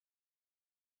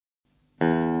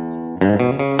Let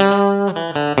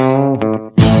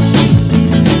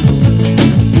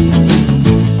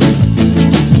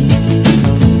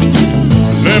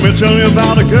me tell you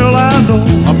about a girl I know.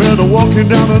 I met her walking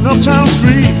down an uptown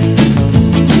street.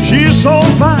 She's so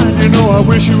fine, you know, I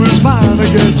wish she was mine. I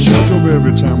get choked up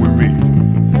every time we meet.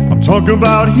 I'm talking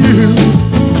about you,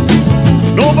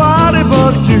 nobody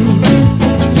but you.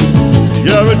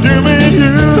 You're redeeming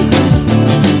you.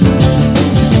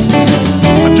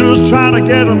 I'm just trying to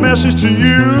get a message to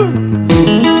you.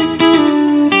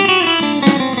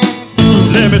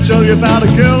 Let me tell you about a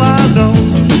girl I know.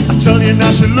 I tell you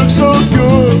now, she looks so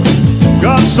good.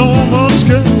 Got so much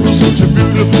skill, such a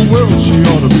beautiful world. She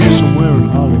ought to be somewhere in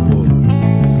Hollywood.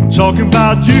 I'm talking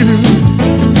about you,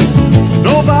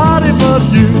 nobody but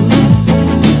you.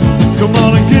 Come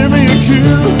on and give me a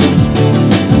cue,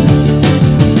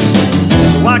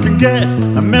 so I can get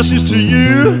a message to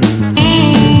you.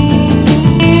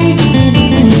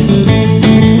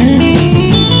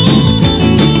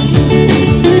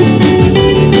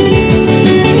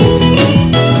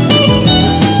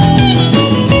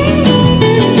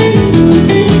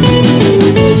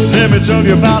 Tell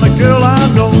you about a girl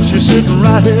I know. She's sitting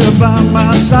right here by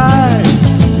my side.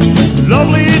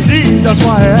 Lovely indeed, that's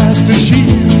why I asked her. She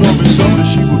told me someday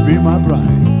she would be my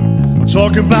bride. I'm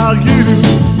talking about you,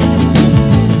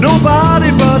 nobody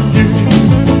but you.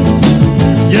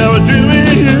 Yeah, we're doing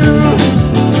you.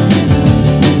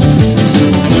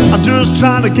 I'm just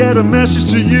trying to get a message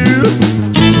to you.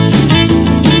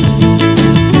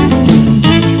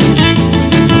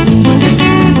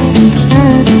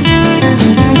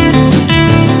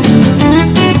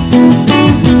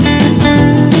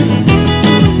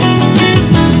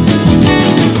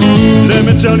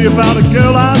 Tell you about a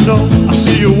girl I know. I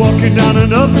see you walking down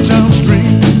an uptown street.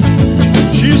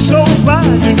 She's so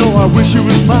fine, you know, I wish she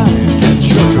was mine. Get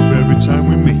shook up every time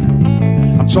we meet.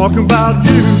 I'm talking about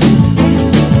you,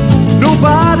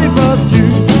 nobody but you.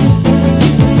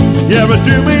 Yeah, we're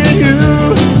doing you.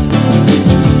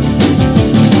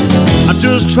 I'm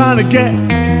just trying to get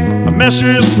a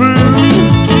message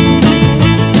through.